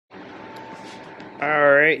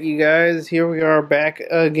Alright, you guys, here we are back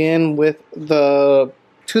again with the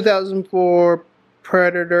 2004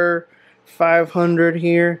 Predator 500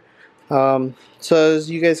 here. So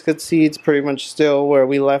as you guys could see, it's pretty much still where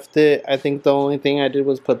we left it. I think the only thing I did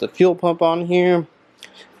was put the fuel pump on here.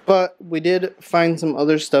 But we did find some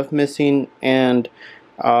other stuff missing, and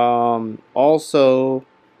also,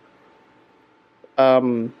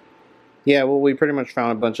 yeah, well, we pretty much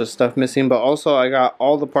found a bunch of stuff missing, but also I got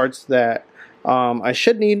all the parts that I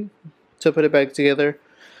should need to put it back together.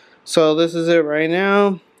 So this is it right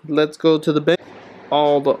now. Let's go to the bank.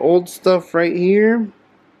 All the old stuff right here,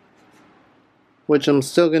 which I'm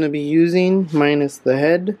still going to be using, minus the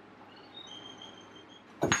head,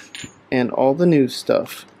 and all the new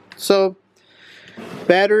stuff. So,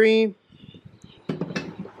 battery,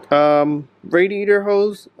 radiator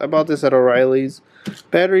hose. I bought this at O'Reilly's.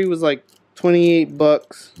 Battery was like 28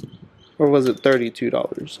 bucks, or was it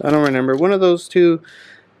 $32? I don't remember. One of those two.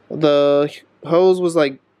 The hose was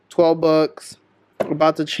like 12 bucks.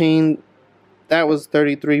 About the chain, that was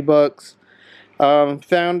 33 bucks.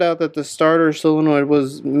 Found out that the starter solenoid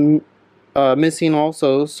was missing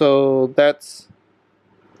also, so that's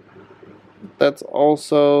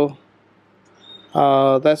also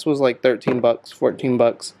that was like 13 bucks, 14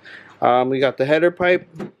 bucks. We got the header pipe.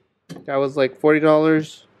 That was like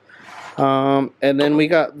 $40. And then we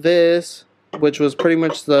got this, which was pretty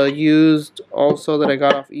much the used also that I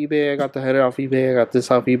got off eBay. I got the header off eBay. I got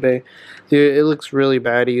this off eBay. Dude, it looks really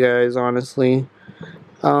bad, you guys, honestly.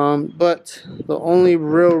 But the only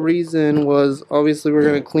real reason was, obviously we're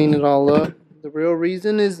going to clean it all up. The real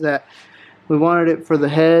reason is that we wanted it for the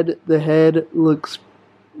head. The head looks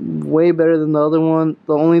way better than the other one.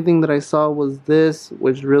 The only thing that I saw was this,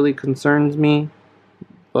 which really concerns me.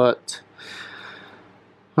 But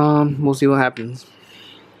we'll see what happens.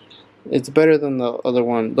 It's better than the other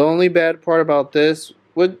one. The only bad part about this,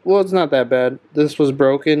 well, it's not that bad. This was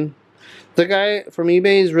broken. The guy from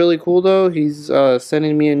eBay is really cool though. He's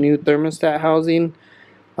sending me a new thermostat housing.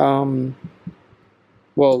 New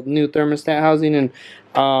thermostat housing, and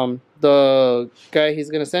the guy, he's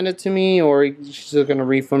gonna send it to me, or he's just gonna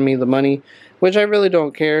refund me the money, which I really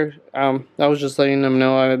don't care. I was just letting him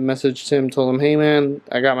know. I messaged him, told him, hey man,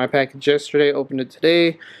 I got my package yesterday, opened it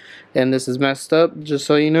today, and this is messed up, just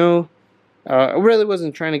so you know. I really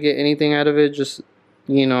wasn't trying to get anything out of it, just,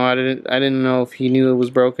 you know, I didn't know if he knew it was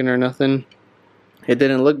broken or nothing. It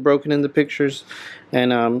didn't look broken in the pictures,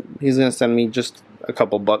 and he's gonna send me just a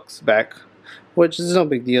couple bucks back, which is no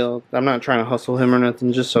big deal. I'm not trying to hustle him or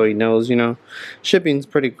nothing, just so he knows, you know. Shipping's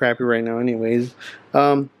pretty crappy right now anyways.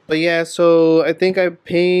 But yeah, so I think I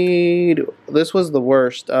paid, this was the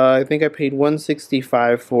worst, I think I paid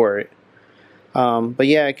 $165 for it. But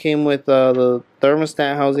yeah, it came with the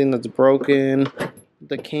thermostat housing that's broken,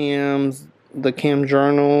 the cams, the cam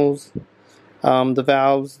journals, the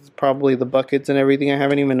valves, probably the buckets and everything. I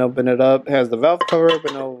haven't even opened it up. It has the valve cover,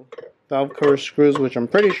 but no valve cover screws, which I'm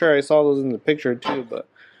pretty sure I saw those in the picture too, but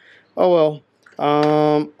oh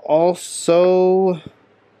well. Also,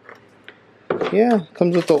 yeah,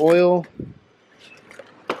 comes with the oil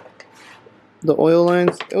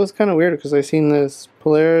lines. It was kind of weird because I seen this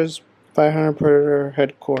Polaris 500 Predator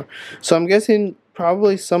head core, so I'm guessing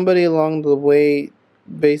probably somebody along the way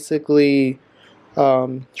basically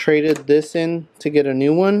traded this in to get a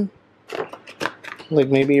new one, like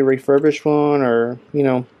maybe a refurbished one, or you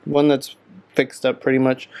know, one that's fixed up pretty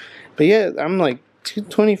much. But yeah, I'm like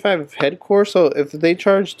 $225 head core, so if they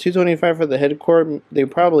charge $225 for the head core, they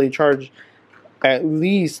probably charge at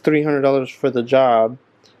least $300 for the job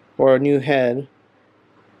or a new head.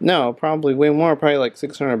 No, probably way more, probably like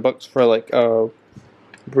 600 bucks for like a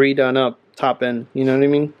redone up top end, you know what I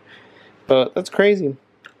mean? But that's crazy.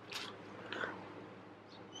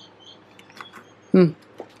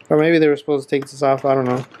 Or maybe they were supposed to take this off, I don't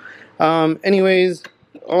know. Anyways,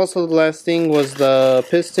 also the last thing was the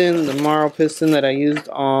piston, the Morrow piston that I used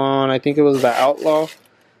on, I think it was the Outlaw.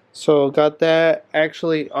 So got that.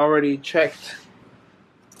 Actually already checked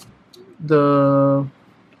the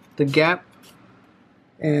gap,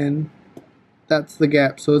 and that's the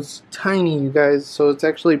gap. So it's tiny, you guys, so it's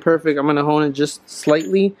actually perfect. I'm gonna hone it just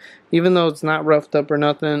slightly, even though it's not roughed up or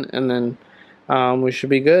nothing, and then we should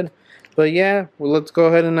be good. But yeah, well, let's go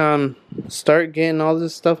ahead and start getting all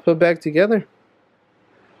this stuff put back together.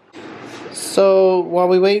 So while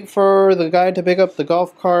we wait for the guy to pick up the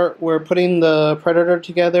golf cart, we're putting the Predator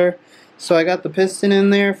together. So I got the piston in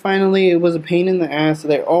there finally. It was a pain in the ass.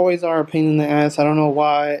 They always are a pain in the ass. I don't know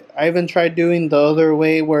why. I even tried doing the other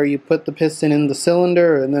way where you put the piston in the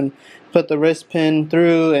cylinder and then put the wrist pin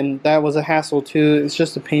through, and that was a hassle too. It's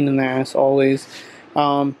just a pain in the ass always.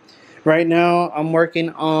 Right now I'm working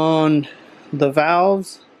on the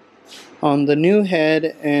valves on the new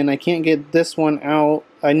head, and I can't get this one out.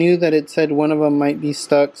 I knew that it said one of them might be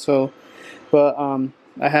stuck, so but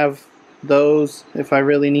I have those if I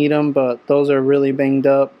really need them, but those are really banged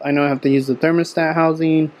up. I know I have to use the thermostat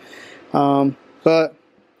housing, but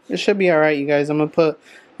it should be alright, you guys. I'm gonna put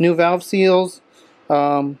new valve seals,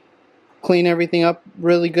 clean everything up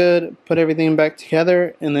really good, put everything back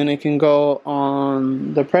together, and then it can go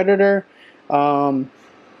on the Predator.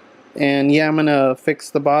 And yeah, I'm gonna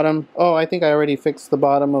fix the bottom. Oh, I think I already fixed the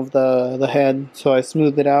bottom of the head, so I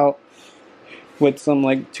smoothed it out with some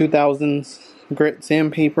like 2000s grit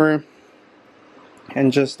sandpaper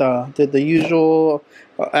and just did the usual.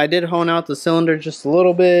 I did hone out the cylinder just a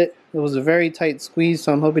little bit. It was a very tight squeeze,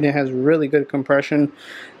 so I'm hoping it has really good compression.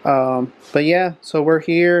 But yeah, so we're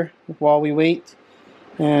here while we wait,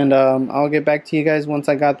 and I'll get back to you guys once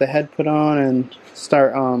I got the head put on and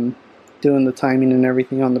start doing the timing and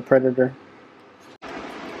everything on the Predator.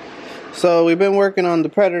 So we've been working on the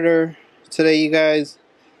Predator today, you guys.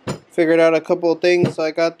 Figured out a couple of things. So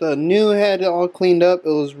I got the new head all cleaned up. It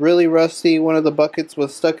was really rusty. One of the buckets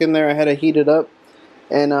was stuck in there. I had to heat it up,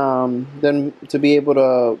 and then to be able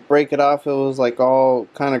to break it off, it was like all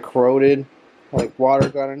kind of corroded, like water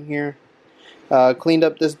got in here. Cleaned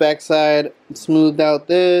up this backside, smoothed out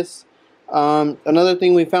this. Another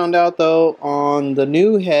thing we found out though on the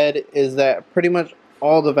new head is that pretty much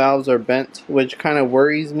all the valves are bent, which kind of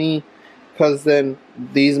worries me, because then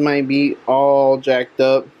these might be all jacked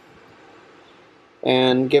up.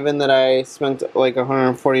 And given that I spent like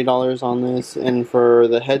 $140 on this, and for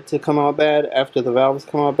the head to come out bad after the valves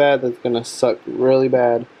come out bad, that's gonna suck really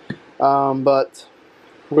bad. But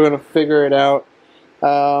we're gonna figure it out.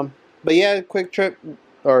 But yeah, quick tip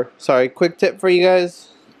for you guys: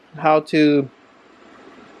 how to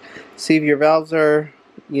see if your valves are,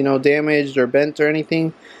 you know, damaged or bent or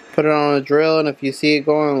anything. Put it on a drill, and if you see it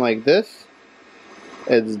going like this,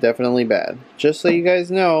 it's definitely bad. Just so you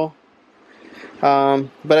guys know.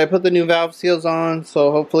 But I put the new valve seals on,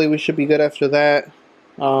 so hopefully we should be good after that.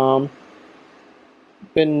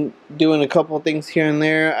 Been doing a couple things here and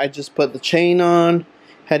there. I just put the chain on.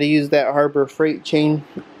 Had to use that Harbor Freight chain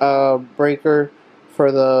breaker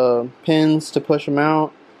for the pins to push them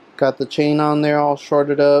out. Got the chain on there all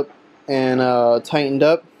shorted up and tightened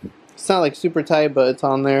up. It's not like super tight, but it's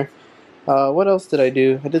on there. What else did I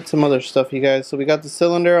do? I did some other stuff, you guys. So we got the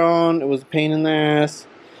cylinder on. It was a pain in the ass.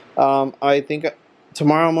 I think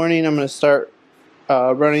tomorrow morning I'm going to start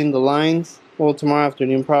running the lines. Well, tomorrow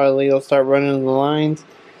afternoon probably I'll start running the lines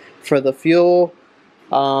for the fuel.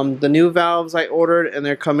 The new valves I ordered, and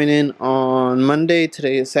they're coming in on Monday.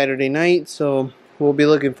 Today is Saturday night, so we'll be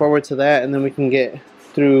looking forward to that, and then we can get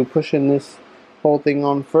through pushing this whole thing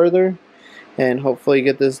on further and hopefully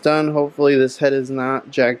get this done. Hopefully this head is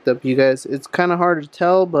not jacked up, you guys. It's kind of hard to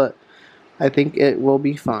tell, but I think it will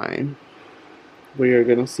be fine. We are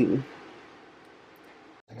gonna see.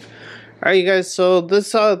 Alright, you guys, so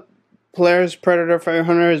this Polaris Predator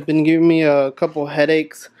 500 has been giving me a couple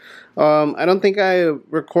headaches. I don't think I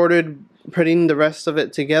recorded putting the rest of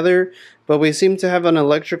it together, but we seem to have an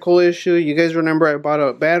electrical issue. You guys remember I bought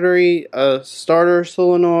a battery, a starter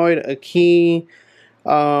solenoid, a key,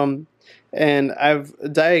 and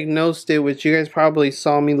I've diagnosed it, which you guys probably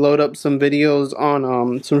saw me load up some videos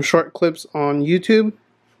on some short clips on YouTube.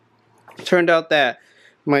 Turned out that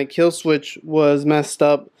my kill switch was messed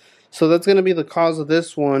up, so that's going to be the cause of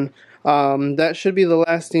this one. That should be the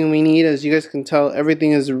last thing we need. As you guys can tell,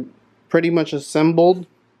 everything is pretty much assembled.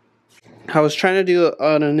 I was trying to do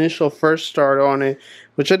an initial first start on it,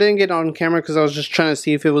 which I didn't get on camera because I was just trying to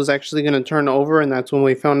see if it was actually going to turn over, and that's when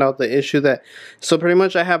we found out the issue. So pretty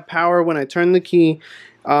much I have power when I turn the key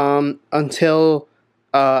until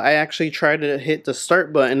I actually try to hit the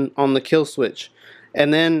start button on the kill switch,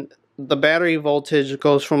 and then the battery voltage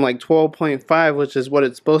goes from like 12.5, which is what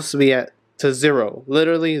it's supposed to be at, to 0,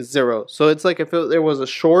 literally 0. So it's like if there was a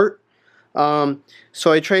short.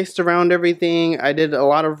 So I traced around everything. I did a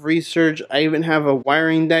lot of research. I even have a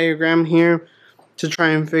wiring diagram here to try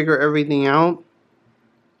and figure everything out.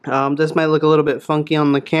 This might look a little bit funky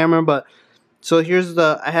on the camera, but so here's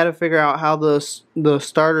I had to figure out how the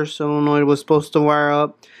starter solenoid was supposed to wire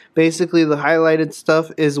up. Basically, the highlighted stuff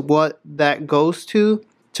is what that goes to.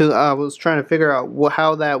 I was trying to figure out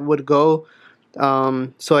how that would go,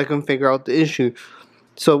 so I can figure out the issue.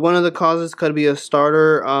 So one of the causes could be a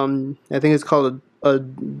starter. I think it's called a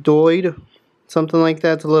dioid, something like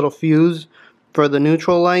that. It's a little fuse for the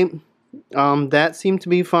neutral light. That seemed to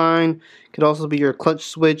be fine. Could also be your clutch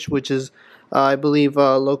switch, which is I believe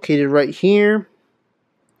located right here.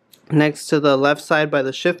 next to the left side by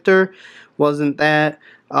the shifter. Wasn't that.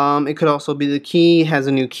 It could also be the key. It has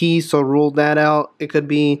a new key, so ruled that out. It could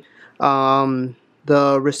be the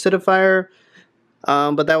recidifier,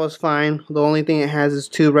 but that was fine. The only thing it has is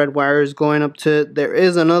 2 red wires going up to it. There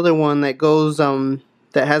is another one that goes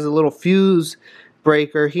that has a little fuse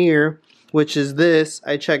breaker here, which is this.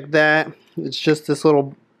 I checked that. It's just this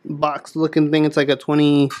little box looking thing. It's like a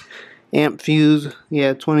 20 amp fuse.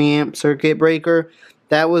 Yeah, 20 amp circuit breaker.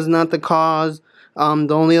 That was not the cause.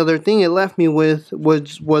 The only other thing it left me with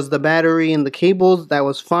was the battery and the cables. That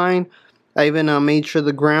was fine. I even made sure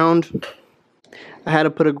the ground, I had to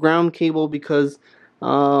put a ground cable because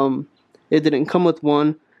it didn't come with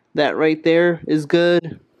one. That right there is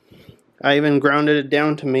good. I even grounded it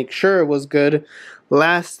down to make sure it was good.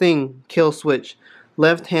 Last thing, kill switch.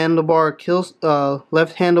 Left handlebar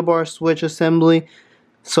switch assembly.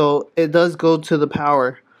 So it does go to the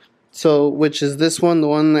power. So which is this one, the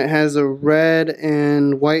one that has a red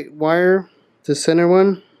and white wire, the center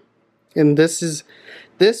one. And this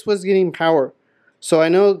was getting power. So I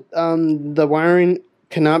know the wiring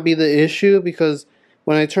cannot be the issue, because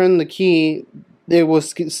when I turned the key, it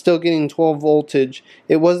was still getting 12 voltage.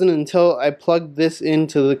 It wasn't until I plugged this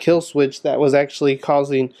into the kill switch that was actually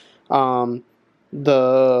causing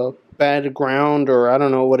the bad ground, or I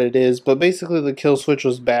don't know what it is, but basically the kill switch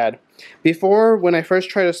was bad. Before, when I first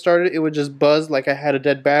tried to start it, it would just buzz like I had a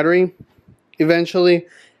dead battery. Eventually,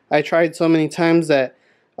 I tried so many times that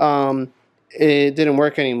it didn't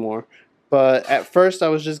work anymore. But at first I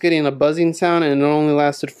was just getting a buzzing sound, and it only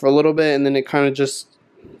lasted for a little bit, and then it kind of just,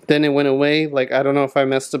 then it went away. Like, I don't know if I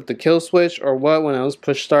messed up the kill switch or what when I was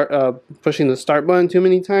pushing the start button too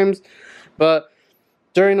many times. But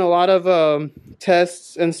during a lot of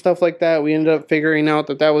tests and stuff like that, we ended up figuring out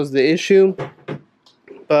that that was the issue.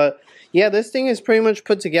 But yeah, this thing is pretty much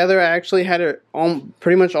put together. I actually had it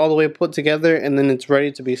pretty much all the way put together, and then it's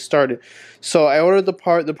ready to be started. So I ordered the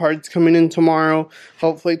part. The part's coming in tomorrow.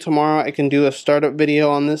 Hopefully tomorrow I can do a startup video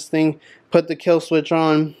on this thing. Put the kill switch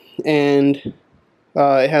on, and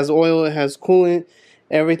it has oil, it has coolant.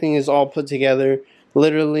 Everything is all put together.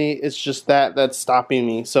 Literally, it's just that's stopping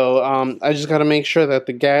me. So I just got to make sure that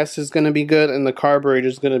the gas is going to be good and the carburetor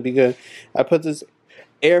is going to be good. I put this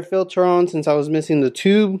air filter on since I was missing the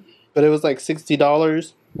tube, but it was like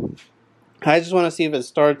 $60. I just want to see if it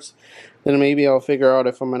starts, then maybe I'll figure out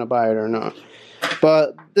if I'm going to buy it or not.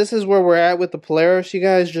 But this is where we're at with the Polaris, you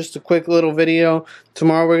guys. Just a quick little video.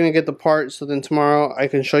 Tomorrow we're going to get the part, so then tomorrow I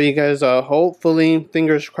can show you guys, hopefully,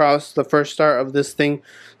 fingers crossed, the first start of this thing.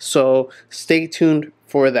 So stay tuned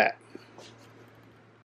for that.